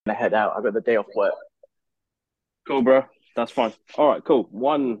to head out. I got the day off work. Cool, bro. That's fine. All right, cool.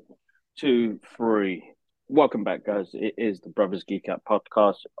 One, two, three. Welcome back, guys. It is the Brothers Geek Out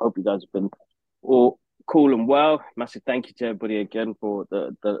podcast. Hope you guys have been all cool and well. Massive thank you to everybody again for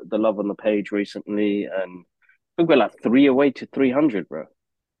the love on the page recently. And I think we're like three away to 300, bro.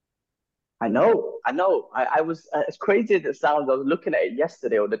 I was as crazy as it sounds. I was looking at it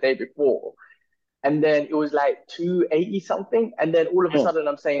yesterday or the day before, and then it was like 280 something, and then all of a Yeah. sudden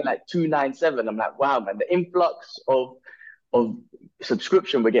I'm saying like 297. I'm like, wow, man, the influx of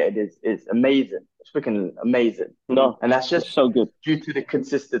subscription we're getting is amazing. It's freaking amazing, No, and that's just it's so good. due to the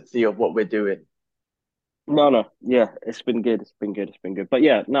consistency of what we're doing. No. Yeah, it's been good. It's been good. It's been good. But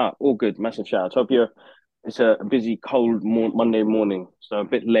yeah, no, all good. Massive shout out. Hope you're it's a busy, cold Monday morning. So a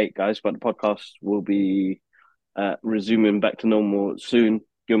bit late, guys, but the podcast will be resuming back to normal soon.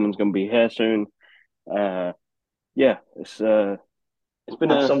 Gilman's going to be here soon. Uh, yeah, it's been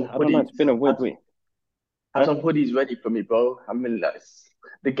Have a some I don't know, it's been hoodies. a weird week. Have Huh? some hoodies ready for me, bro. I mean, like,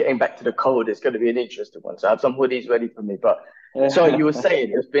 the getting back to the cold is going to be an interesting one. So have some hoodies ready for me. But so you were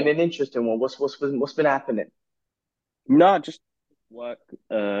saying it's been an interesting one. What's been happening? No, just work.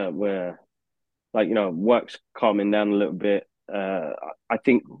 Where like work's calming down a little bit. I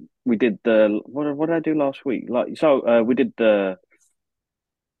think we did the what did I do last week? We did the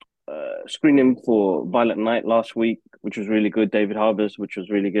screening for Violent Night last week, which was really good. David Harbour's, which was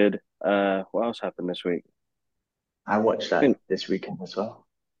really good. What else happened this week? I watched I think that this weekend as well.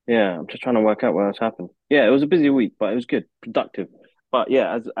 Yeah, I'm just trying to work out what else happened. Yeah, it was a busy week, but it was good, productive. But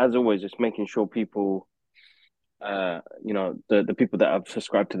yeah, as always, it's making sure people, the people that have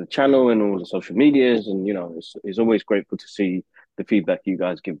subscribed to the channel and all the social medias, and it's always grateful to see the feedback you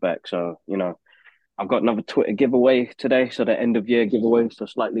guys give back. So I've got another Twitter giveaway today, so the end of year giveaway, so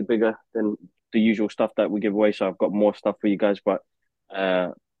slightly bigger than the usual stuff that we give away. So I've got more stuff for you guys, but uh,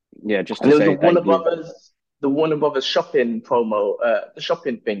 yeah, just And to there was say thank you. The Warner Brothers shopping promo, the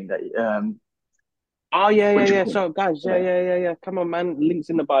shopping thing that Oh yeah, what yeah, do you yeah. call So guys, it? yeah. Come on, man. Links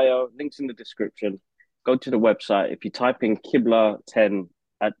in the bio, links in the description. Go to the website. If you type in Kibla 10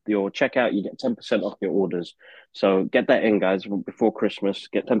 at your checkout, you get 10% off your orders. So get that in, guys, before Christmas.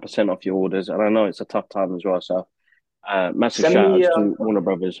 Get 10% off your orders. And I know it's a tough time as well. So massive Send shout me outs to Warner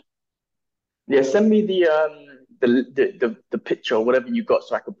Brothers. send me the picture or whatever you got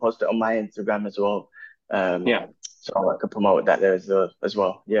so I can post it on my Instagram as well. Yeah. So I can promote that there as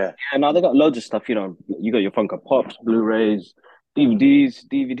well. Yeah. And now they got loads of stuff, you got your Funko Pops, Blu-rays, DVDs,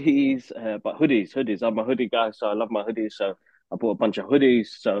 but hoodies. I'm a hoodie guy, so I love my hoodies. So I bought a bunch of hoodies.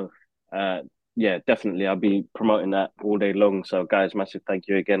 So uh, yeah, definitely I'll be promoting that all day long. So guys, massive thank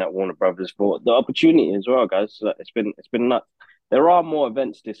you again at Warner Brothers for the opportunity as well, guys. So it's been nuts. There are more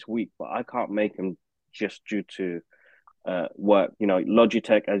events this week, but I can't make them just due to work.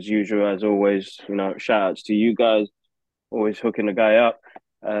 Logitech as usual, as always. Shout outs to you guys always hooking a guy up.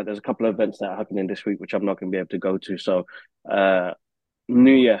 There's a couple of events that are happening this week, which I'm not going to be able to go to. So,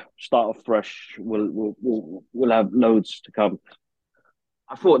 New Year, start off fresh. We'll have loads to come.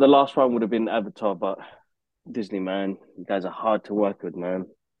 I thought the last one would have been Avatar, but Disney, man, you guys are hard to work with, man.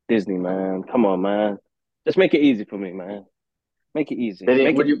 Disney, man, come on, man. Just make it easy for me, man. Make it easy. They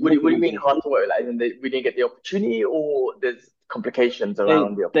didn't, Make it make it what do you mean easy. hard to work? Like, we didn't get the opportunity, or there's complications They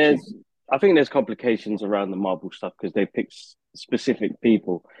around the there's opportunity? I think there's complications around the Marvel stuff because they pick specific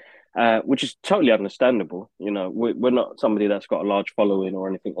people, which is totally understandable. We're not somebody that's got a large following or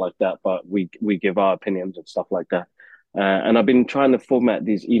anything like that, but we give our opinions and stuff like that. And I've been trying to format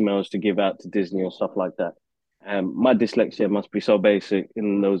these emails to give out to Disney and stuff like that. My dyslexia must be so basic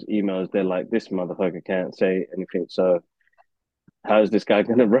in those emails. They're like, this motherfucker can't say anything. So how is this guy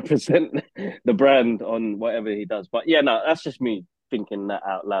going to represent the brand on whatever he does? But yeah, no, that's just me thinking that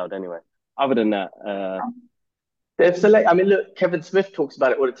out loud anyway. Other than that, They've select. I mean, look, Kevin Smith talks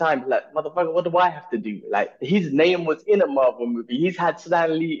about it all the time. Like, motherfucker, what do I have to do? Like, his name was in a Marvel movie. He's had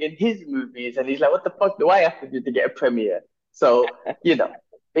Stan Lee in his movies, and he's like, what the fuck do I have to do to get a premiere? So, you know,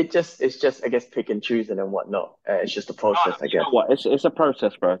 it's just, I guess, pick and choosing and whatnot. It's just a process, I you guess. know what? It's a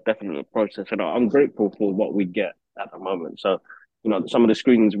process, bro. Definitely a process, and I'm grateful for what we get at the moment. So, some of the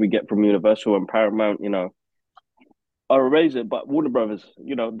screenings we get from Universal and Paramount, are amazing. But Warner Brothers,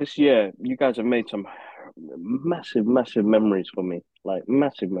 this year you guys have made some massive, massive memories for me, like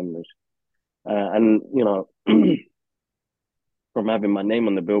massive memories. And from having my name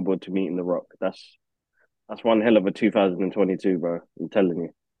on the billboard to meeting The Rock, that's one hell of a 2022, bro. I'm telling you,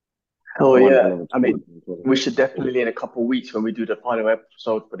 Oh one yeah. hell of a I mean, we should 2022. definitely in a couple of weeks when we do the final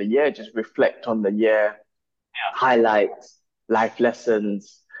episode for the year, just reflect on the year, highlights, life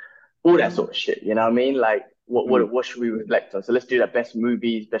lessons, all that sort of shit. You know what I mean? Like, Mm. what should we reflect on? So let's do that. Best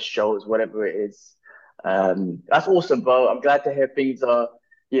movies, best shows, whatever it is. That's awesome, bro. I'm glad to hear things are,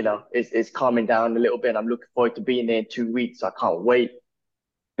 it's calming down a little bit. I'm looking forward to being there in 2 weeks. I can't wait.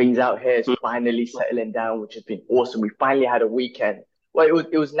 Things out here is finally settling down, which has been awesome. We finally had a weekend. Well,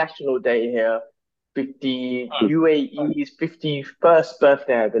 it was National Day here, 50 Mm. UAE's 51st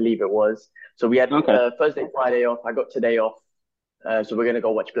birthday, I believe it was. So we had Okay. Thursday, Friday off. I got today off. So we're gonna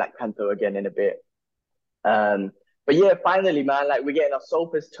go watch Black Panther again in a bit. Um, but yeah, finally, man, like we're getting our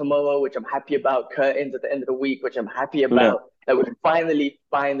sofas tomorrow, which I'm happy about. Curtains at the end of the week, which I'm happy Yeah. about. That we're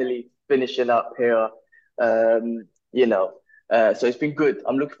finally finishing up here. Um, you know, so it's been good.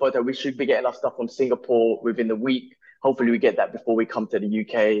 I'm looking forward to it. We should be getting our stuff from Singapore within the week. Hopefully, we get that before we come to the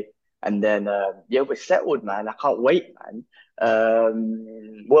UK. And then, yeah, we're settled, man. I can't wait, man.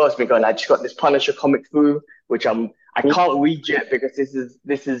 What else been going on? I just got this Punisher comic through, which I can't read yet because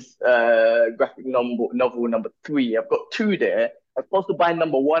this is graphic novel number three. I've got two there. I'm supposed to buy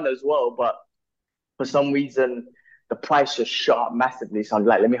number one as well, but for some reason the price just shot up massively. So I'm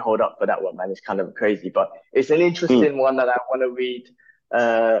like, let me hold up for that one, man. It's kind of crazy, but it's an Mm. interesting one that I want to read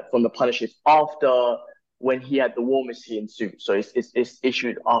from the Punishers after when he had the War Machine suit. So it's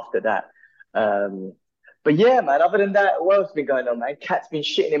issued after that. Um, but yeah, man. Other than that, what else has been going on, man? Cats been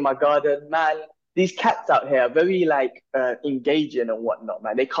shitting in my garden, man. These cats out here are very like engaging and whatnot,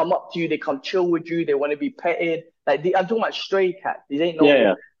 man. They come up to you, they come chill with you, they want to be petted. I'm talking about stray cats. These ain't Yeah, no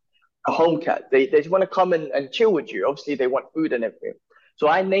yeah. home cats. They just want to come and chill with you. Obviously, they want food and everything. So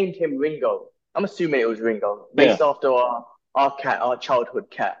I named him Ringo. I'm assuming it was Ringo, Yeah. based after our cat, our childhood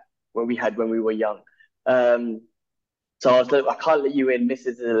cat, when we were young. Um, so I was like, I can't let you in. Mrs.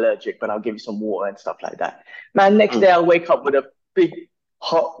 is allergic, but I'll give you some water and stuff like that. Man, next Mm. day I wake up with a big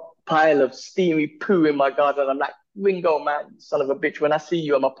hot pile of steamy poo in my garden. I'm like, Ringo, man, son of a bitch. When I see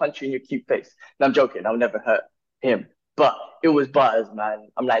you, I'm gonna punch you in your cute face. And I'm joking. I'll never hurt him. But it was Butters, man.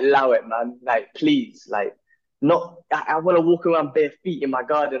 I'm like, allow it, man. Like, please, like, not. I want to walk around bare feet in my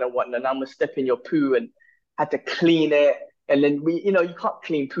garden and whatnot. And I'm gonna step in your poo and had to clean it. And then you can't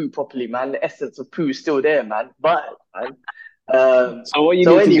clean poo properly, man. The essence of poo is still there, man. But, man. So what you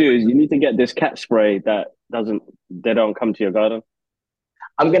So need to anyway, do is you need to get this cat spray that doesn't they don't come to your garden.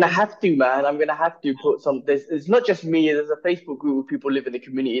 I'm gonna have to, man. I'm gonna have to put some. It's not just me. There's a Facebook group of people live in the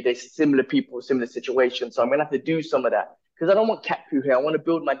community. There's similar people, similar situations. So I'm gonna have to do some of that because I don't want cat poo here. I want to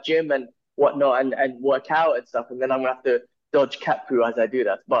build my gym and whatnot and work out and stuff. And then I'm gonna have to dodge cat poo as I do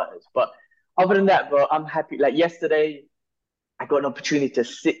that. But other than that, bro, I'm happy. Like yesterday, I got an opportunity to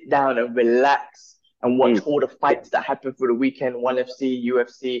sit down and relax and watch Mm. all the fights that happened for the weekend. ONE FC,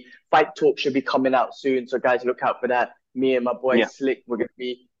 UFC. Fight Talk should be coming out soon. So guys, look out for that. Me and my boy Yeah. Slick, we're gonna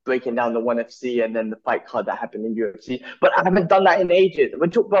be breaking down the ONE FC and then the fight card that happened in UFC. But I haven't done that in ages.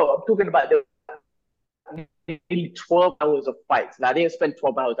 Bro, I'm talking about the nearly 12 hours of fights. Now I didn't spend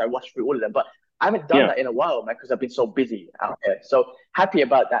 12 hours, I watched through all of them, but I haven't done Yeah. that in a while, man, because I've been so busy out here. So happy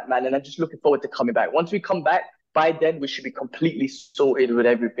about that, man. And I'm just looking forward to coming back. Once we come back, by then we should be completely sorted with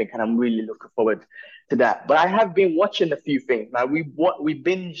everything. And I'm really looking forward to that. But I have been watching a few things, man. We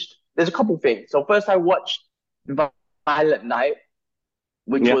binged, there's a couple things. So first I watched Violent Night,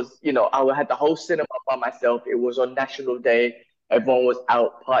 which Yeah. was, I had the whole cinema by myself. It was on National Day. Everyone was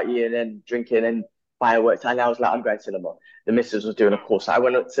out partying and drinking and fireworks. And I was like, I'm going to cinema. The missus was doing a course. So I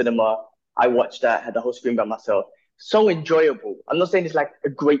went to cinema. I watched that, had the whole screen by myself. So enjoyable. I'm not saying it's like a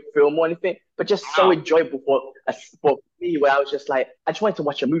great film or anything, but just so No. enjoyable for me, where I was just like, I just wanted to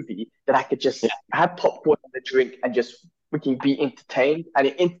watch a movie that I could Yeah. just have popcorn and a drink and just freaking be entertained. And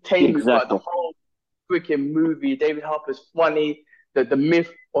it entertained me throughout the Exactly. whole freaking movie. David Harper's funny. The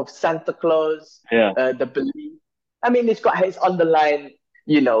myth of Santa Claus, Yeah. the belief. I mean, it's got its underlying,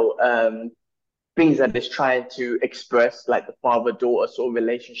 things that it's trying to express, like the father-daughter sort of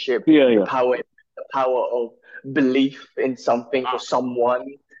relationship, Yeah. the Yeah. power of belief in something for someone,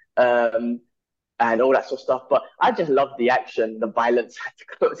 um, and all that sort of stuff. But I just love the action, the violence. Santa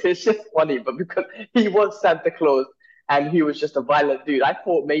Claus. It's just funny, but because he was Santa Claus and he was just a violent dude, I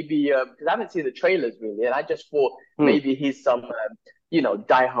thought maybe because I haven't seen the trailers really, and I just thought Mm. maybe he's some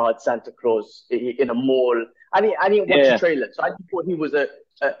diehard Santa Claus in a mall. I didn't watch the Yeah. trailer, so I just thought he was a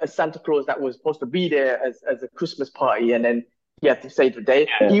Santa Claus that was supposed to be there as a Christmas party, and then he had to save the day.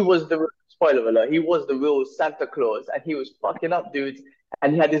 Yeah. He was the spoiler alert. He was the real Santa Claus, and he was fucking up dudes.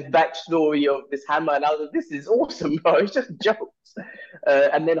 And he had this backstory of this hammer, and I was like, "This is awesome, bro! It's just jokes."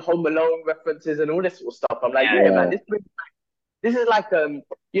 And then Home Alone references and all this sort of stuff. I'm like, Yeah. "Yeah, man, Yeah. this is like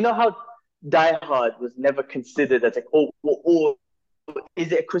you know how Die Hard was never considered as like, or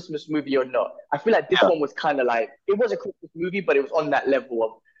is it a Christmas movie or not? I feel like this Yeah. one was kind of like it was a Christmas movie, but it was on that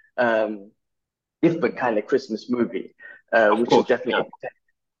level of different kind of Christmas movie, Of which is course. definitely.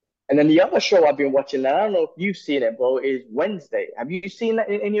 And then the other show I've been watching, and I don't know if you've seen it, bro, is Wednesday. Have you seen that,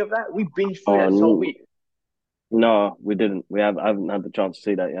 any of that? We binged through Oh, that this whole week. no, we didn't. I haven't had the chance to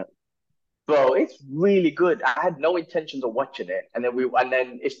see that yet. Bro, it's really good. I had no intentions of watching it, and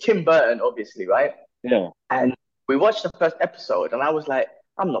then it's Tim Burton, obviously, right? Yeah. And we watched the first episode, and I was like,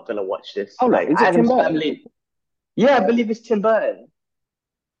 I'm not gonna watch this. Hold up, Like is it Tim Adam's Burton? Family, yeah, I believe it's Tim Burton.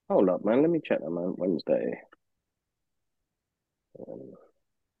 Hold up, man. Let me check that, man. Wednesday. Um,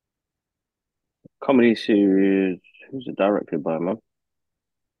 Comedy series. Who's it directed by, man?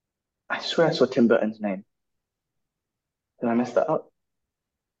 I swear I saw Tim Burton's name. Did I mess that up?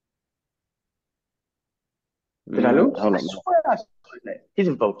 Did I lose? Hold I up, man. swear I saw his name. He's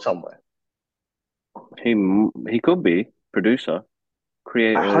involved somewhere. He he could be producer,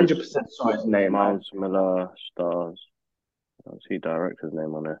 I creators, 100% saw his name, man. Miles Miller, stars. I see director's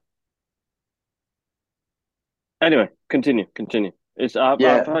name on there. Anyway, continue. I've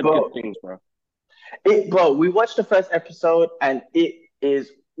Yeah, heard good bro. things, bro. Bro, we watched the first episode and it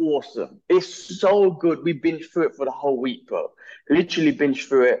is awesome. It's so good. We binged through it for the whole week, bro. Literally binged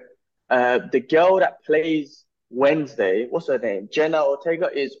through it. The girl that plays Wednesday, what's her name? Jenna Ortega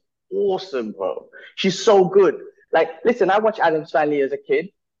is awesome, bro. She's so good. Like, listen, I watched Addams Family as a kid.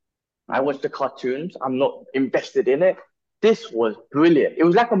 I watched the cartoons. I'm not invested in it. This was brilliant. It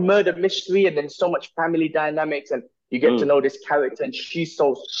was like a murder mystery, and then so much family dynamics, and you get to Mm, know this character, and she's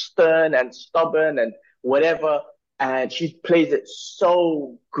so stern and stubborn and whatever, and she plays it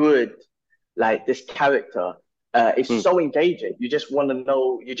so good. Like this character, it's mm. so engaging. You just want to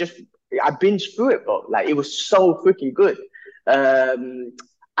know. I binged through it, bro. Like it was so freaking good. Um,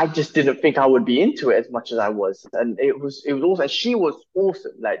 I just didn't think I would be into it as much as I was, and it was awesome. And she was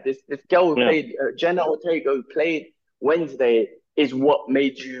awesome. Like this girl who Yeah. played Jenna Ortega, who played Wednesday, is what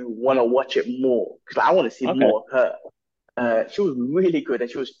made you want to watch it more because I want to see Okay. more of her. She was really good and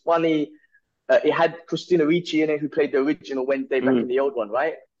she was funny. It had Christina Ricci in it, who played the original Wednesday back in Mm, the old one,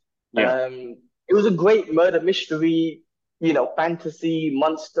 right? yeah. Um, it was a great murder mystery, fantasy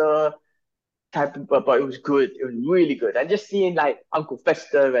monster type of, but it was good. It was really good. And just seeing like Uncle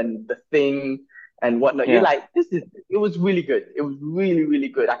Fester and the Thing and whatnot, you're Yeah. like, it was really good. It was really, really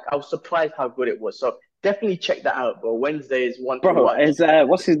good. I was surprised how good it was. So definitely check that out, bro. Wednesday is one to Bro, watch. is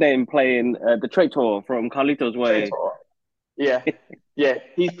what's his name playing the traitor from Carlitos Way? Traitor. Yeah. Yeah.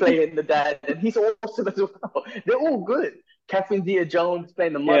 He's playing the dad and he's awesome as well. They're all good. Catherine Zeta-Jones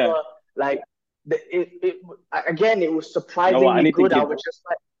playing the Yeah. mother. Like, again, it was You know what? surprisingly good. I was just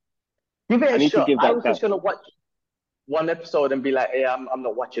like, give it I a need to shot. give I that was guy. just gonna watch one episode and be like, "Yeah, I'm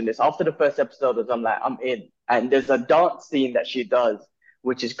not watching this." After the first episode, I'm like, "I'm in." And there's a dance scene that she does,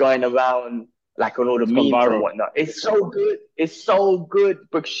 which is going around like on all the It's gone memes and viral. whatnot. It's so good. It's so good.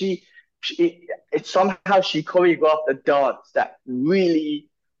 But it somehow she choreographed a dance that really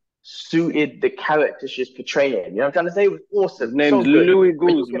suited the character she's portraying. You know what I'm trying to say? It was His awesome. So name's good. Louis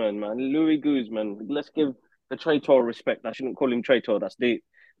But you can, Guzman, man. Louis Guzman. Let's give the traitor respect. I shouldn't call him traitor. That's deep.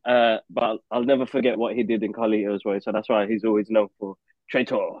 But I'll never forget what he did in Carlitos Way. So that's why he's always known for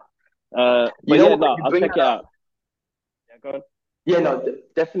traitor. you But know yeah, what? no, You I'll bring check that it up. out. Yeah, go on. Yeah, no,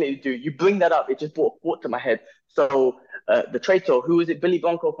 definitely do. You bring that up, it just brought a thought to my head. So, the traitor, who is it? Billy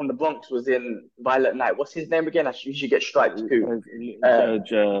Blanco from the Bronx was in Violent Night. What's his name again? You should get striped too. Uh,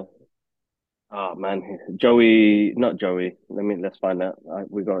 Oh man, Joey, not Joey. Let's find out.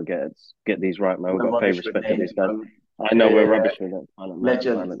 We gotta get these right, man. We we're gotta pay rubbish with respect to these names, guys. man. I know we're Yeah, rubbish with that. Violent night,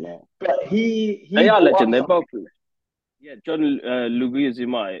 legend. violent night. But he They are brought legend. up They're something. both. Yeah, John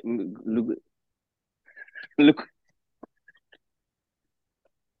Luguzimai. Look,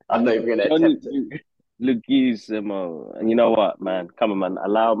 I'm not even gonna John attempt it. Luguzimo. And you know what, man? Come on, man.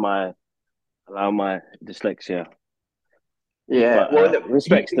 Allow my dyslexia. Yeah, But well, look,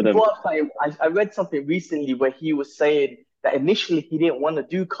 respects to he them. brought up something. I read something recently where he was saying that initially he didn't want to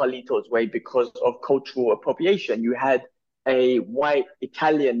do Carlito's Way because of cultural appropriation. You had a white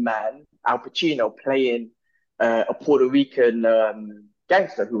Italian man, Al Pacino, playing a Puerto Rican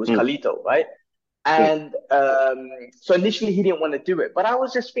gangster who was Mm, Carlito, right? mm, And so initially he didn't want to do it, but I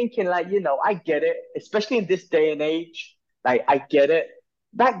was just thinking, like, I get it, especially in this day and age. Like, I get it.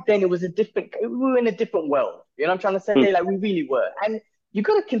 Back then, it was we were in a different world. You know what I'm trying to say? mm, Like, we really were. And you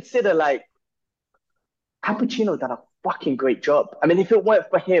got to consider, like, Al Pacino done a fucking great job. I mean, if it weren't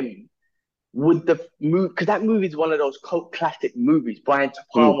for him, would the movie, because that movie is one of those cult classic movies, Brian De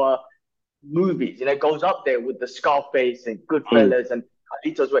mm, Palma movies, it goes up there with the Scarface and mm. Goodfellas and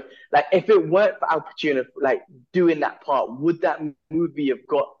Carlitos Way. Like, if it weren't for Al Pacino, like, doing that part, would that movie have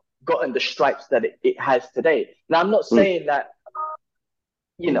gotten the stripes that it has today? Now, I'm not Mm. saying that,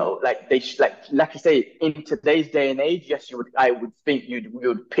 like like you say, in today's day and age, yes, I would think you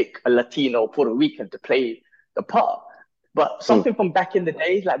would pick a Latino or Puerto Rican to play the part. But Mm. something from back in the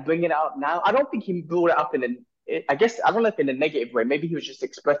days, like bringing it up now, I don't think he brought it up I guess, I don't know if in a negative way. Maybe he was just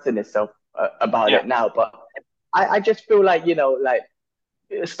expressing himself about Yeah, it now. But I just feel like, like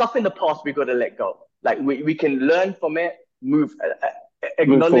stuff in the past we got to let go. Like we can learn from it, move forward.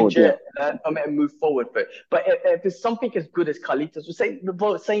 acknowledge Yeah, it, learn from it, and move forward. But if it's something as good as Carlitos, we say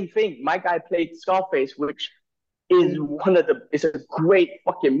the same thing. My guy played Scarface, which is it's a great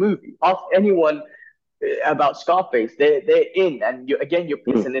fucking movie. Ask anyone about Scarface, they're in, and it's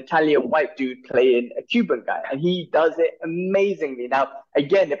mm. an Italian white dude playing a Cuban guy, and he does it amazingly. Now,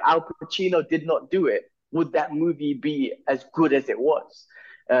 again, if Al Pacino did not do it, would that movie be as good as it was?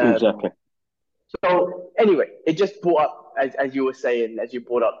 Um, Exactly. so anyway, it just brought up, as you were saying, as you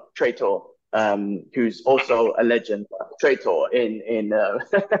brought up Traitor, who's also a legend, Traitor in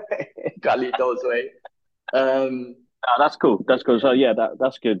Carlito's way. Um, Ah, that's cool. That's cool. So yeah,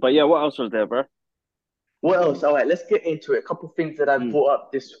 that's good. But yeah, what else was there, bro? What else? All right, let's get into it. A couple of things that I Mm. brought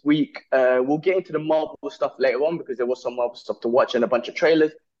up this week. We'll get into the Marvel stuff later on because there was some Marvel stuff to watch and a bunch of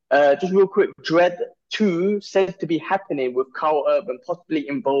trailers. Just real quick, Dread 2 said to be happening with Carl Urban, possibly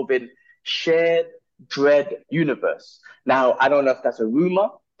involving shared Dread universe. Now, I don't know if that's a rumor,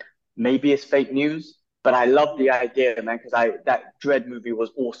 maybe it's fake news, but I love the idea, man, because I that Dread movie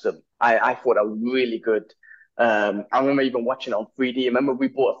was awesome. I thought that was really good. I remember even watching it on 3D. Remember we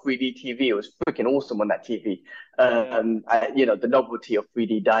bought a 3D TV. It was freaking awesome on that TV. The novelty of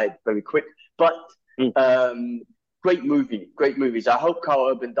 3D died very quick, but Mm. um, great movie, great movies. I hope Carl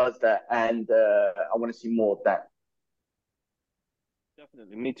Urban does that, and I want to see more of that.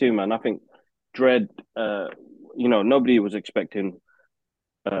 Definitely, me too, man. I think Dread. Nobody was expecting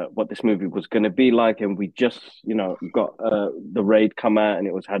what this movie was going to be like, and we just, got the Raid come out, and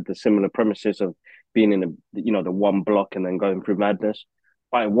it was had the similar premises of being in the one block and then going through madness.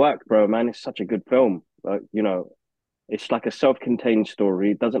 But it worked, bro, man. It's such a good film. It's like a self-contained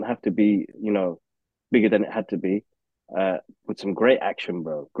story. It doesn't have to be, bigger than it had to be. With some great action,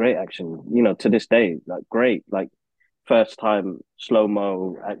 bro. Great action. To this day, like great, like first time slow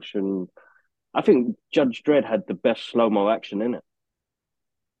mo action. I think Judge Dredd had the best slow mo action in it.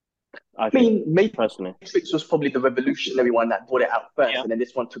 I I think mean, personally. Matrix was probably the revolutionary one that brought it out first, Yeah. and then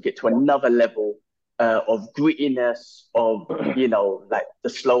this one took it to another level of grittiness, of like the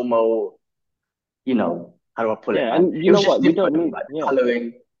slow mo. How do I pull it, Yeah, man? and you It was know just what? We different, don't need. like the Yeah,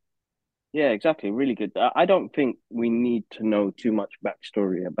 coloring. yeah, exactly. Really good. I don't think we need to know too much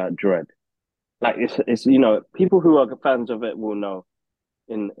backstory about Dread. Like it's people who are fans of it will know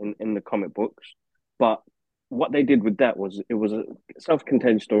in the comic books, but what they did with that was it was a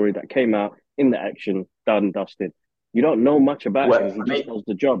self-contained story that came out in the action, done, dusted. You don't know much about him. Worked He for just me. does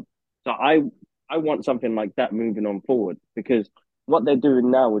the job. So I want something like that moving on forward because what they're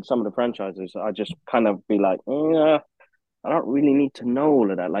doing now with some of the franchises, I just kind of be like, I don't really need to know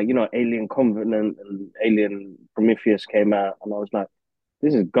all of that. Like, Alien Covenant and Alien Prometheus came out, and I was like,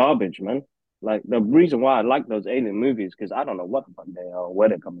 this is garbage, man. Like, the reason why I like those Alien movies because I don't know what the fuck they are, or where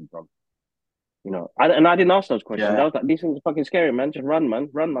they're coming from. And I didn't ask those questions. I Yeah. was like, these things are fucking scary, man. Just run, man.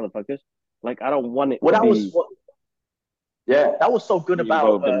 Run, motherfuckers. Like, I don't want it Well, to be that was so good about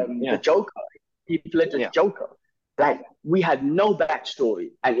involved in, the yeah, Joker, Heath Ledger's yeah. Joker. Like we had no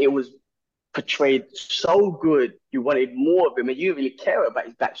backstory, and it was portrayed so good. You wanted more of him, and you didn't really care about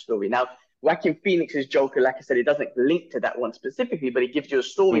his backstory. Now, Joaquin Phoenix's Joker, like I said, it doesn't link to that one specifically, but it gives you a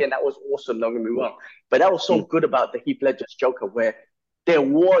story, Mm, and that was awesome. Don't get me wrong, but that was so mm, good about the Heath Ledger's Joker, where there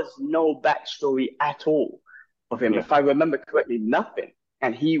was no backstory at all of him. yeah. If I remember correctly, nothing,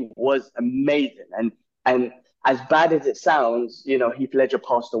 and he was amazing. And as bad as it sounds, Heath Ledger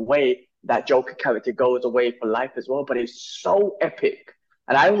passed away. That Joker character goes away for life as well, but it's so epic.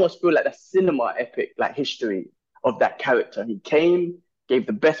 And I almost feel like the cinema epic, like history of that character. He came, gave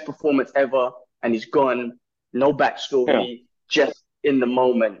the best performance ever, and he's gone. No Yeah. backstory, just in the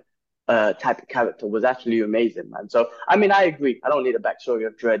moment type of character was actually amazing, man. So, I mean, I agree. I don't need a backstory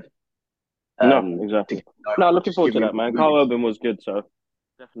of Dread No, to exactly. get going. No, looking Just forward give to me that, man. Carl movies. Urban was good, so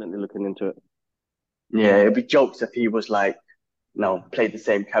definitely looking into it. Yeah, it'd be jokes if he was like, played the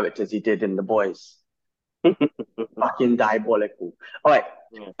same characters he did in The Boys. Fucking diabolical. All right.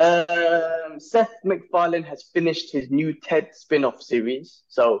 Yeah. Seth MacFarlane has finished his new Ted spin-off series.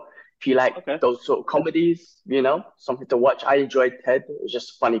 So if you like Okay. those sort of comedies, something to watch. I enjoyed Ted. It was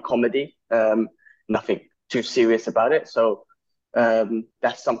just funny comedy. Nothing too serious about it. So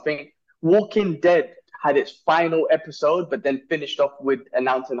that's something. Walking Dead had its final episode, but then finished off with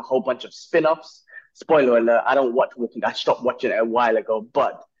announcing a whole bunch of spin-offs. spoiler alert, I don't watch Walking. I stopped watching it a while ago,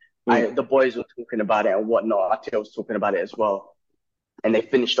 but Mm. the boys were talking about it and whatnot. Attila was talking about it as well, and they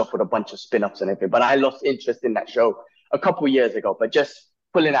finished off with a bunch of spin-offs and everything. But I lost interest in that show a couple of years ago. But just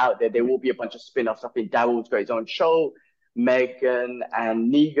pulling out there will be a bunch of spin-offs. I think Daryl's got his own show. Megan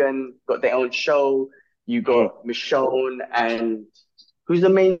and Negan got their own show. You Mm. got Michonne and who's the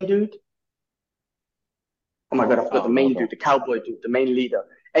main dude? Oh my God, I I forgot the don't know, main bro. dude, the cowboy dude, the main leader.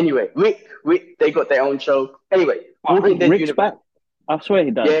 Anyway, Rick, they got their own show. Anyway, What, Walking Dead Rick's universe. back? I swear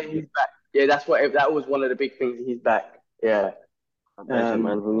he died. Yeah, he's back. Yeah, that was one of the big things. He's back. Yeah. Bless him,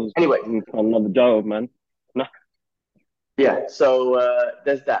 man. Anyway, He needs to find another job, man. No, yeah. So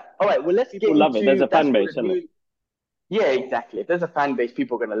there's that. All right. Well, let's get people love it. There's into a that's fan what base, the isn't it? new. Yeah, exactly. If there's a fan base,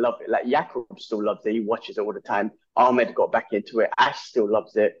 people are gonna love it. Like Jakob still loves it. He watches it all the time. Ahmed got back into it. Ash still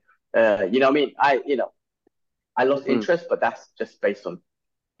loves it. You know what I mean? I lost Mm. interest, but that's just based on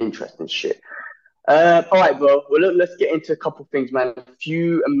interest and shit. All right, bro. Well, look, let's get into a couple things, man. A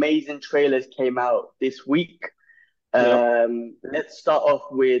few amazing trailers came out this week. Yep. Let's start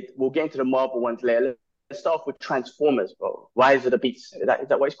off with. We'll get into the Marvel ones later. Let's start off with Transformers, bro. Rise of the Beasts. Is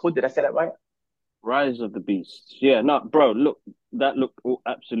that what it's called? Did I say that right? Rise of the Beasts. Yeah, no, bro, look, that looked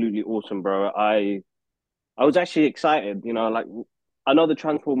absolutely awesome, bro. I was actually excited, like I know the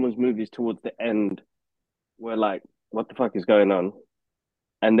Transformers movies towards the end were like, what the fuck is going on?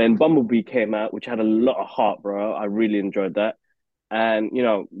 And then Bumblebee came out, which had a lot of heart, bro. I really enjoyed that. And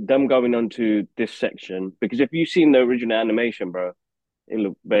them going on to this section, because if you've seen the original animation, bro, it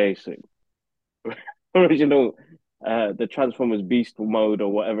looked basic. Original the Transformers Beast mode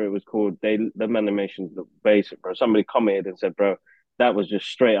or whatever it was called, the animations look basic, bro. Somebody commented and said, bro, that was just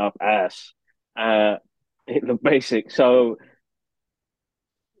straight up ass. It looked basic. So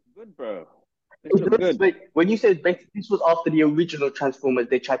good, bro. This looked good. Wait, when you said this was after the original Transformers,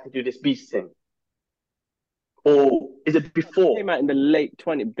 they tried to do this Beast thing, or is it It came before? out in the late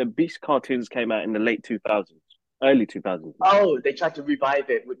 20s. The Beast cartoons came out in the late 2000s, early 2000s. Oh, they tried to revive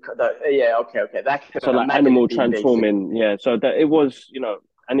it with the. Yeah, okay. That I So can like imagine animal it being basic. transforming, yeah. So that it was,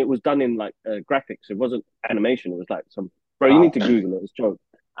 and it was done in like graphics. It wasn't animation. It was like some, bro. You need Wow. to Google it. It's a joke.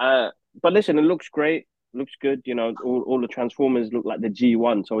 But listen, it looks great. Looks good. All the Transformers look like the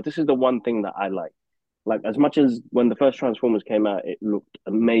G1. So this is the one thing that I like. Like as much as when the first Transformers came out, it looked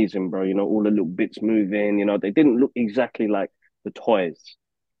amazing, bro. All the little bits moving. They didn't look exactly like the toys.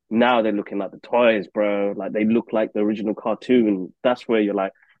 Now they're looking like the toys, bro. Like they look like the original cartoon. That's where you're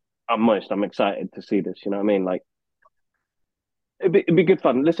like, I'm excited to see this. You know what I mean? Like it'd be good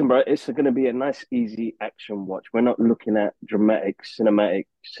fun. Listen, bro, it's going to be a nice, easy action watch. We're not looking at dramatic, cinematic,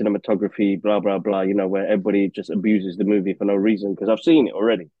 cinematography, blah blah blah. Where everybody just abuses the movie for no reason. Because I've seen it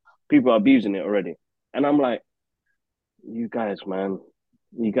already. People are abusing it already, and I'm like, you guys, man,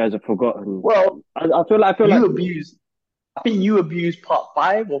 you guys have forgotten. Well, I feel like you abused. I think you abused part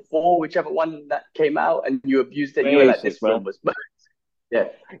five or four, whichever one that came out, and you abused it. You were like, basic, this bro. film was, but yeah.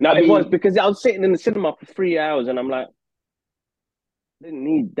 No, I it was mean, because I was sitting in the cinema for 3 hours, and I'm like, I didn't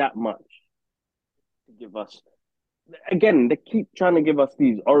need that much to give us again, they keep trying to give us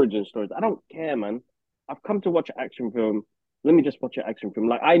these origin stories. I don't care, man. I've come to watch an action film. Let me just watch an action film.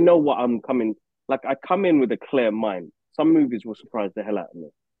 Like I know what I'm coming. Like I come in with a clear mind. Some movies will surprise the hell out of me.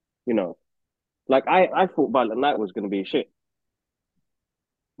 You know, like I thought Violent Night was going to be shit,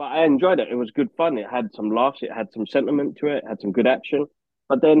 but I enjoyed it. It was good fun. It had some laughs. It had some sentiment to it. It had some good action.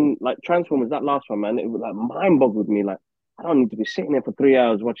 But then like Transformers, that last one, man, it was like mind boggled me. Like I don't need to be sitting there for 3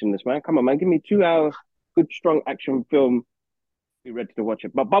 hours watching this, man. Come on, man, give me 2 hour good strong action film be ready to watch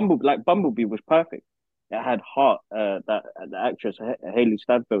it. But Bumblebee was perfect. It had heart. That the actress Haley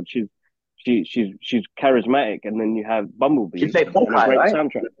Stanfield, she's charismatic, and then you have she Bumblebee played and a Hawkeye, great right?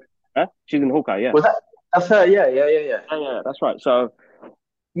 soundtrack. Huh? She's in Hawkeye, yeah. Was that? That's her. Yeah. Yeah, that's right. So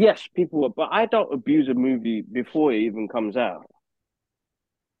yes, people, but I don't abuse a movie before it even comes out.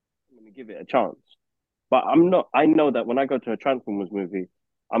 I'm gonna give it a chance. But I'm not. I know that when I go to a Transformers movie,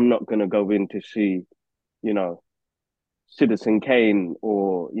 I'm not gonna go in to see, you know, Citizen Kane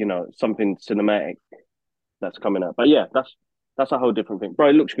or something cinematic that's coming out. But yeah, that's a whole different thing. Bro,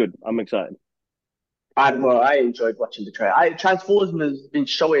 it looks good. I'm excited. I enjoyed watching the trailer. Transformers has been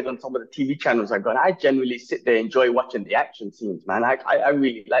showing on some of the TV channels I've got. I genuinely sit there enjoy watching the action scenes, man. I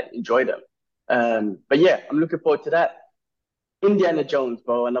really enjoy them. But yeah, I'm looking forward to that. Indiana Jones,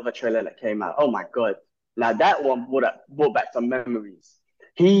 bro, another trailer that came out. Oh my God. Now that one brought back some memories.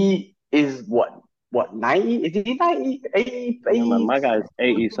 He is what, 90? Is he 90? 80, Yeah, man, 80, my guy's still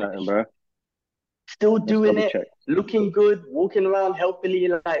 80 doing something, it, bro. still Let's doing double it, check. looking good, walking around healthily.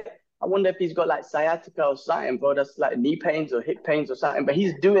 Like, I wonder if he's got like sciatica or something, bro. That's like knee pains or hip pains or something. But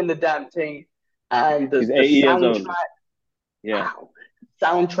he's doing the damn thing. and He's the 80 years old. soundtrack, Yeah. wow,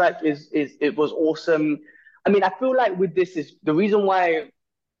 soundtrack is it was awesome. I mean, I feel like with this is the reason why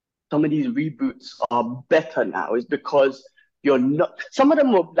some of these reboots are better now is because you're not some of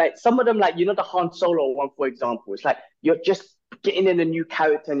them like the Han Solo one, for example. It's like you're just getting in a new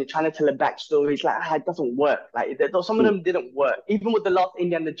character and you're trying to tell a backstory. It's like it doesn't work. Like some of Mm. them didn't work. Even with the last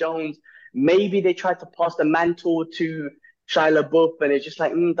Indiana Jones, maybe they tried to pass the mantle to Shia LaBeouf and it's just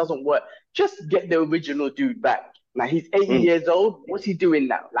like doesn't work. Just get the original dude back. Now he's 80 Mm. years old. What's he doing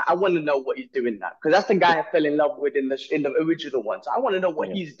now? Like I want to know what he's doing now because that's the guy I fell in love with in the original one. So I want to know what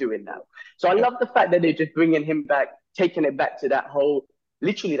Yeah. he's doing now. So I Yeah. love the fact that they're just bringing him back, taking it back to that whole,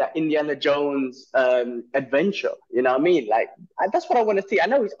 literally that Indiana Jones adventure. You know what I mean? Like that's what I want to see. I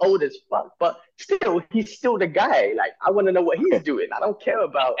know he's old as fuck, but still, he's still the guy. Like I want to know what he's doing. I don't care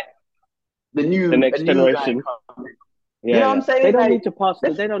about The a next new guy generation. coming. You Yeah, know what yeah. I'm saying? Like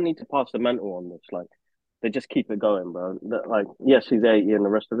let's They don't need to pass the mantle on this. Like they just keep it going, bro. Like yes, he's 80 and the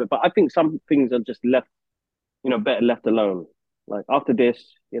rest of it, but I think some things are just left, better left alone. Like after this,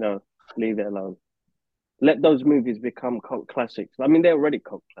 leave it alone. Let those movies become cult classics. I mean, they're already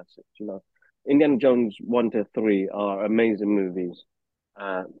cult classics. Indiana Jones 1 to 3 are amazing movies.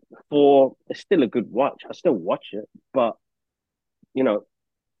 Uh, 4 is still a good watch. I still watch it, but you know,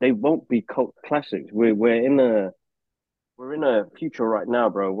 they won't be cult classics. We're in a future right now,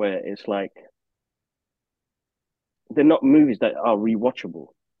 bro, where it's like they're not movies that are rewatchable.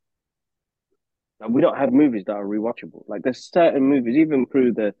 Like, we don't have movies that are rewatchable. Like there's certain movies, even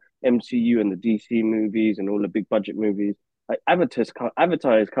through the MCU and the DC movies and all the big budget movies. Like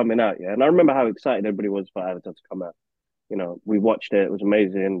Avatar is coming out, yeah. And I remember how excited everybody was for Avatar to come out. We watched it; it was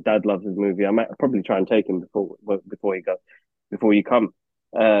amazing. Dad loves his movie. I might probably try and take him before you come.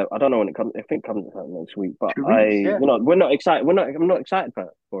 I don't know when it comes. I think it comes out next week. But 2 weeks, yeah. we're not excited. I'm not excited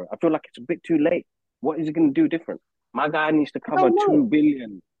for it. I feel like it's a bit too late. What is he going to do different? My guy needs to I cover don't know. 2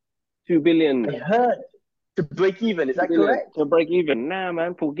 billion, 2 billion, I heard to break even. Is two that billion correct? to break even. Nah,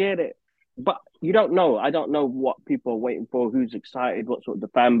 man, forget it. But you don't know. I don't know what people are waiting for. Who's excited? What sort of the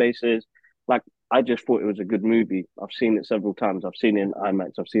fan base is. Like, I just thought it was a good movie. I've seen it several times. I've seen it in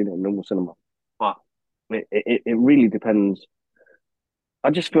IMAX. I've seen it in normal cinema. But it really depends. I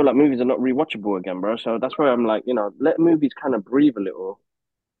just feel like movies are not rewatchable again, bro. So that's why I'm like, let movies kind of breathe a little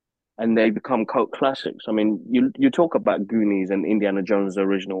and they become cult classics. I mean, you talk about Goonies and Indiana Jones, the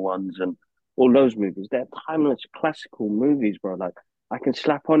original ones, and all those movies. They're timeless, classical movies, bro. Like I can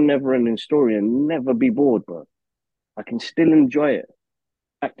slap on Neverending Story and never be bored, bro. I can still enjoy it.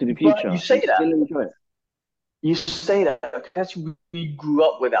 Back to the But Future, you I can say that. still enjoy it. You say that because we grew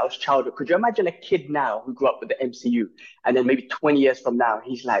up with our childhood. Could you imagine a kid now who grew up with the MCU and then maybe 20 years from now,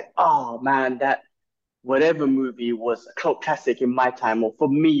 he's like, oh man, that whatever movie was a cult classic in my time, or for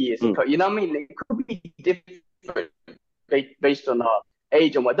me, it's a Mm, cult. You know what I mean? It could be different based on our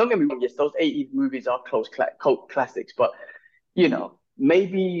age and what. Don't get me wrong, yes, those 80s movies are cult classics, but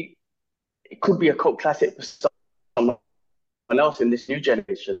maybe it could be a cult classic for someone else in this new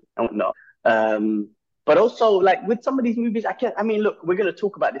generation. I don't know. But also, like with some of these movies, I mean, look, we're going to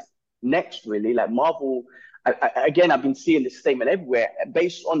talk about this next, really. Like Marvel, again, I've been seeing this statement everywhere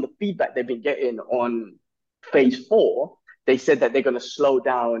based on the feedback they've been getting on Phase 4. They said that they're going to slow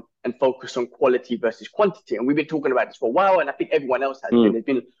down and focus on quality versus quantity. And we've been talking about this for a while, and I think everyone else has been. mm, There's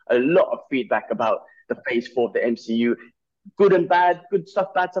been a lot of feedback about the Phase 4 of the MCU, good and bad, good stuff,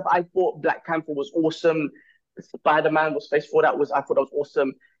 bad stuff. I thought Black Panther was awesome. Spider-Man was Phase 4. I thought that was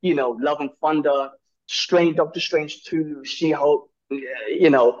awesome. Love and Thunder, Doctor Strange 2, She-Hulk,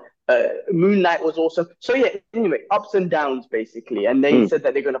 Moon Knight was awesome. So yeah, anyway, ups and downs basically. And they mm. said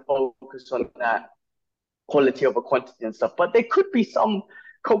that they're going to focus on that quality over quantity and stuff. But there could be some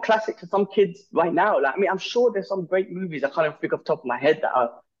cult classics for some kids right now. Like, I mean, I'm sure there's some great movies I can't even think off the top of my head that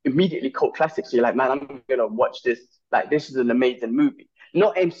are immediately cult classics. So you're like, man, I'm gonna watch this. Like, this is an amazing movie.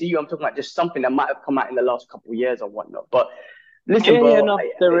 Not MCU. I'm talking about just something that might have come out in the last couple of years or whatnot. But listen, Yeah, yeah, bro, no,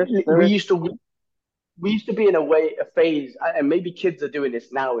 there is, there we is. used to we used to be in a phase, and maybe kids are doing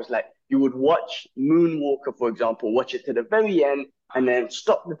this now. Is like you would watch Moonwalker, for example, watch it to the very end, and then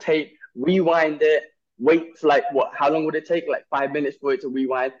stop the tape, rewind it, wait for like what? How long would it take? Like 5 minutes for it to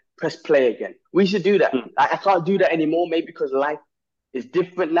rewind. Press play again. We should do that. Mm. I can't do that anymore, maybe because life is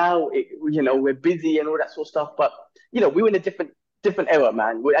different now. We're busy and all that sort of stuff. But we're in a different era,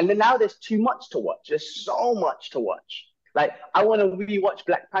 man. And then now there's too much to watch. There's so much to watch. Like I want to rewatch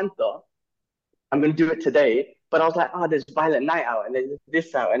Black Panther. I'm gonna do it today. But I was like, oh, there's Violent Night out and there's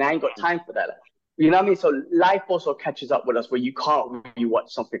this out, and I ain't got time for that. Like, you know what I mean? So life also catches up with us where you can't rewatch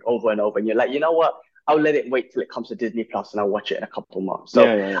something over and over, and you're like, you know what? I'll let it wait till it comes to Disney Plus and I'll watch it in a couple of months. Yeah,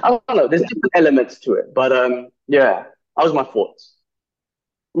 So yeah, yeah. I don't know. There's different elements to it, but yeah, that was my thoughts.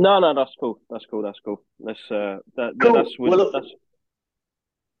 No, no, that's cool. That's cool. That's cool. Yeah, Cool. Well, that's look,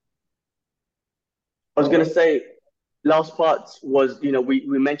 I was go gonna on. say last part was, we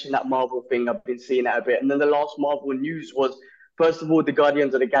mentioned that Marvel thing. I've been seeing that a bit. And then the last Marvel news was, first of all, the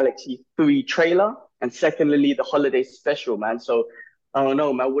Guardians of the Galaxy 3 trailer, and secondly, the holiday special, man. So I don't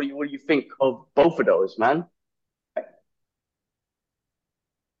know, man. What do you think of both of those, man?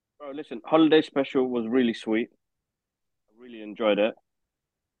 Bro, listen, holiday special was really sweet. I really enjoyed it.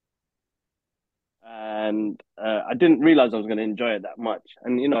 And I didn't realize I was going to enjoy it that much.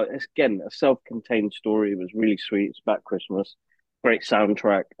 And it's again a self-contained story. It was really sweet. It's about Christmas. Great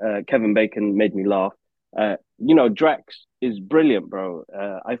soundtrack. Kevin Bacon made me laugh. Drax is brilliant, bro.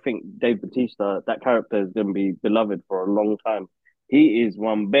 I think Dave Bautista, that character, is going to be beloved for a long time. He is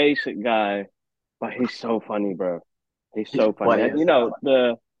one basic guy, but he's so funny, bro. He's He's so funny, funny and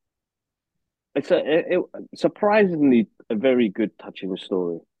as hell. it's surprisingly a very good touching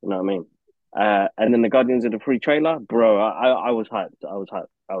story. You know what I mean? And then the Guardians of the Free trailer, bro. I was hyped. I was hyped.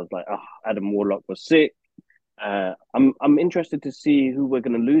 I was like, oh, Adam Warlock was sick. I'm interested to see who we're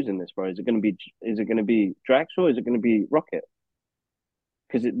gonna lose in this, bro. Is it gonna be Drax or is it gonna be Rocket?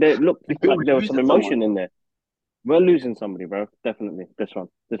 Because it looked You feel like we're there was some losing someone. emotion in there. We're losing somebody, bro. Definitely this one.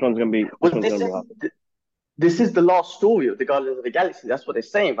 This Well, one's this gonna be hard. is this is the last story of the Guardians of the Galaxy. That's what they're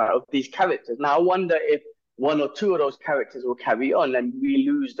saying, right? Of these characters. Now, I wonder if one or two of those characters will carry on and we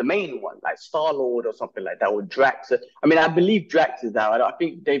lose the main one, like Star Lord or something like that, or Drax. I mean, I believe Drax is out. I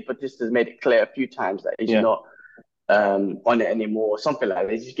think Dave Bautista has made it clear a few times that he's Yeah. not on it anymore, or something like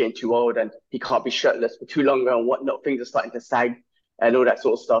that. He's just getting too old and he can't be shirtless for too long and whatnot. Things are starting to sag and all that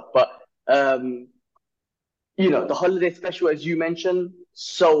sort of stuff. But um, the holiday special, as you mentioned,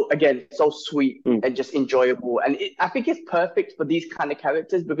 so again, so sweet Mm. and just enjoyable. And I think it's perfect for these kind of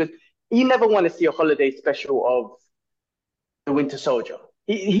characters because you never want to see a holiday special of the Winter Soldier.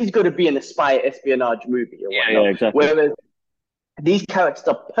 He's going to be in a spy espionage movie or Yeah. Yeah. whatnot. Exactly. Whereas these characters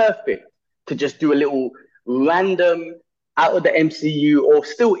are perfect to just do a little random out of the MCU or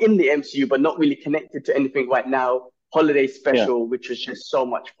still in the MCU, but not really connected to anything right now. Holiday Yeah. special, which was just so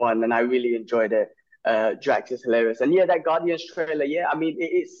much fun, and I really enjoyed it. Drax is hilarious, and yeah, that Guardians trailer. Yeah, I mean,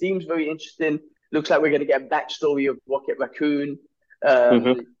 it seems very interesting. Looks like we're gonna get a backstory of Rocket Raccoon, Hmm.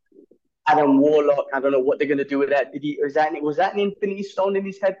 um, Adam Warlock. I don't know what they're gonna do with that. Did he? Was that an Infinity Stone in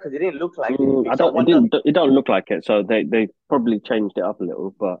his head? Because it didn't look like anything. I So I don't. It wonder didn't. It don't look like it. So they probably changed it up a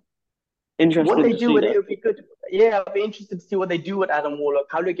little, but what interesting they to do see with it that. would be good. Yeah, I'd be interested to see what they do with Adam Warlock,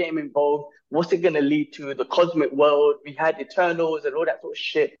 how they get him involved, what's it going to lead to, the cosmic world. We had Eternals and all that sort of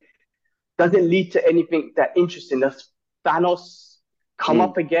shit. Does it lead to anything that interesting? Does Thanos come Mm.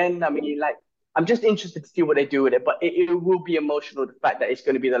 up again? I mean, like, I'm just interested to see what they do with it, but it will be emotional, the fact that it's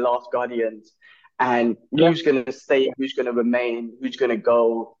going to be the last Guardians and Yeah. who's going to stay, who's going to remain, who's going to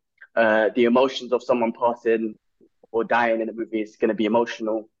go. The emotions of someone passing or dying in the movie is going to be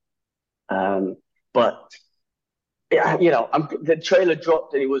emotional. Um, but yeah, the trailer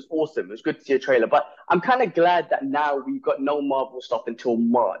dropped and it was awesome. It was good to see a trailer, but I'm kind of glad that now we've got no Marvel stuff until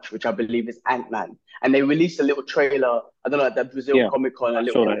March, which I believe is Ant-Man. And they released a little trailer, I don't know, at the Brazil Yeah. Comic Con, a I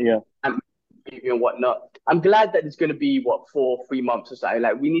saw little that. Yeah. Ant-Man preview and whatnot. I'm glad that it's going to be, what, 3 months or so.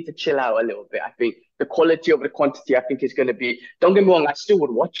 Like, we need to chill out a little bit. I think the quality over the quantity, I think is going to be, don't get me wrong, I still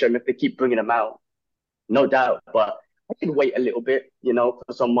would watch them if they keep bringing them out, no doubt. But I can wait a little bit,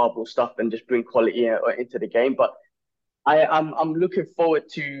 for some Marvel stuff and just bring quality into the game. But I'm looking forward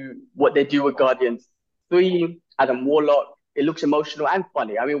to what they do with Guardians 3, Adam Warlock. It looks emotional and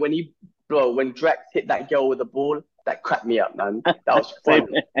funny. I mean, when Drax hit that girl with the ball, that cracked me up, man. That was Same.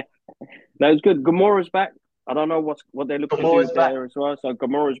 funny. No, it's good. Gamora's back. I don't know what they look to do Gamora's back. there as well. So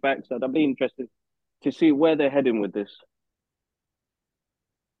Gamora's back. So that'll be interesting to see where they're heading with this.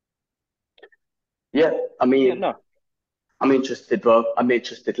 Yeah, I Yeah. mean, No. I'm interested, bro. I'm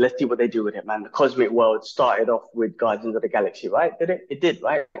interested. Let's see what they do with it, man. The cosmic world started off with Guardians of the Galaxy, right? Did it? It did,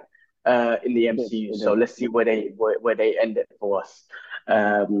 right? In the It did. MCU. It So did. let's see where they end it for us.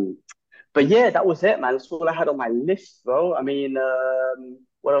 Um, But yeah, that was it, man. That's all I had on my list, bro. I mean,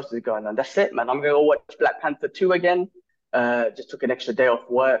 what else is going on? That's it, man. I'm gonna go watch Black Panther 2 again. Just took an extra day off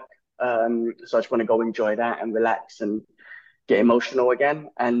work. So I just want to go enjoy that and relax and get emotional again.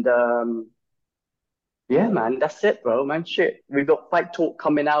 And yeah, man, that's it, bro, man. Shit. We've got Fight Talk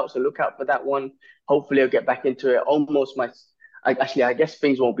coming out, so look out for that one. Hopefully I'll get back into it. Actually, I guess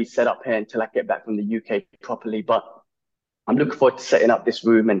things won't be set up here until I get back from the UK properly, but I'm looking forward to setting up this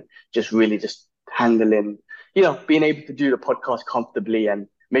room and just really just handling, being able to do the podcast comfortably and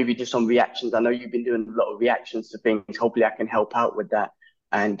maybe do some reactions. I know you've been doing a lot of reactions to things. Hopefully, I can help out with that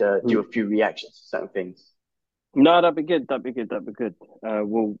and do a few reactions to certain things. No, that'd be good. That'd be good. That'd be good.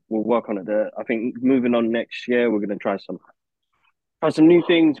 We'll work on it. There. I think moving on next year, we're gonna try some new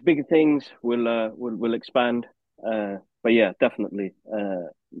things, bigger things. We'll expand. But yeah, definitely.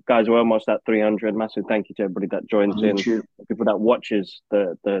 Guys, we're almost at 300. Massive thank you to everybody that joins in, YouTube. people that watches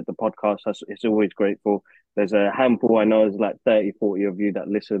the podcast. It's always grateful. There's a handful, I know, there's like 30, 40 of you that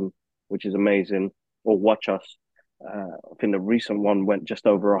listen, which is amazing, or watch us. I think the recent one went just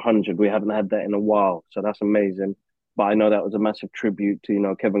over 100. We haven't had that in a while, so that's amazing. But I know that was a massive tribute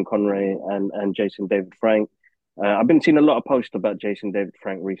to Kevin Conroy and Jason David Frank. I've been seeing a lot of posts about Jason David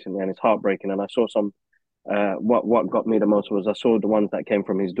Frank recently, and it's heartbreaking. And I saw some. What got me the most was I saw the ones that came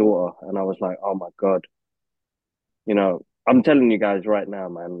from his daughter, and I was like, oh my god, I'm telling you guys right now,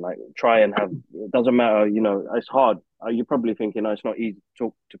 man. Like, try and have. It doesn't matter, it's hard. You're probably thinking, it's not easy to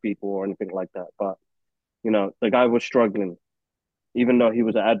talk to people or anything like that, but the guy was struggling, even though he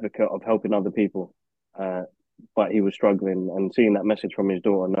was an advocate of helping other people. But he was struggling, and seeing that message from his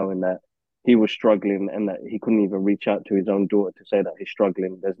daughter, knowing that he was struggling and that he couldn't even reach out to his own daughter to say that he's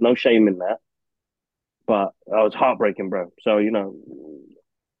struggling. There's no shame in that, but I was heartbreaking, bro. So,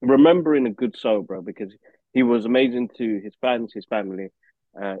 remembering a good soul, bro, because he was amazing to his fans, his family.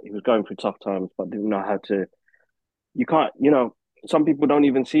 He was going through tough times, but didn't know how to. You can't, some people don't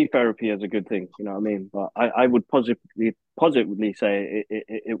even see therapy as a good thing. You know what I mean? But I would positively say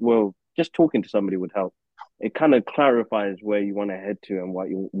it will. Just talking to somebody would help. It kind of clarifies where you want to head to and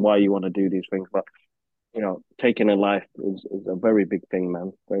why you want to do these things. But taking a life is a very big thing,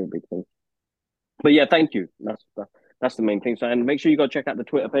 man. Very big thing. But yeah, thank you. That's the main thing. So, and make sure you go check out the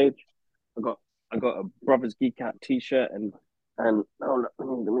Twitter page. I got a Brothers Geek Out t-shirt and oh,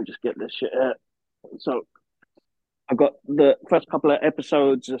 let me just get this shit out. So I got the first couple of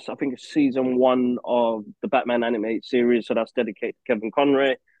episodes. I think it's season 1 of the Batman animated series. So that's dedicated to Kevin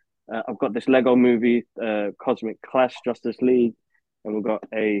Conroy. I've got this Lego movie, Cosmic Clash Justice League, and we've got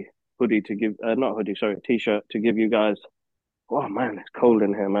a hoodie to give, not hoodie, sorry, t-shirt to give you guys. Oh man, it's cold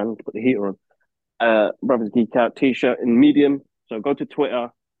in here, man. Put the heater on. Brothers Geek Out t-shirt in medium. So go to Twitter,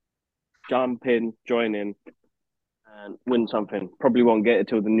 jump in, join in, and win something. Probably won't get it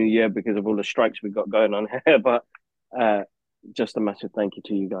till the new year because of all the strikes we've got going on here, but just a massive thank you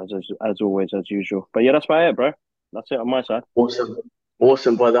to you guys as always, as usual. But yeah, that's about it, bro. That's it on my side. Awesome.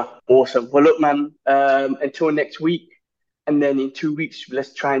 Awesome, brother. Awesome. Well, look, man, until next week. And then in 2 weeks,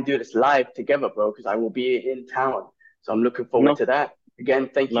 let's try and do this live together, bro, because I will be in town. So I'm looking forward No, to that. Again,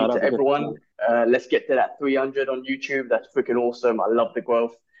 thank no, you that'd to be good. everyone. Let's get to that 300 on YouTube. That's freaking awesome. I love the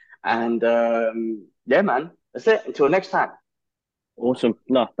growth. And yeah, man, that's it. Until next time. Awesome.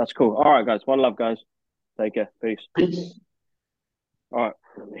 No, that's cool. All right, guys. One love, guys. Take care. Peace. Peace. All right.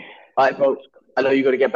 All right, bro. I know you got to get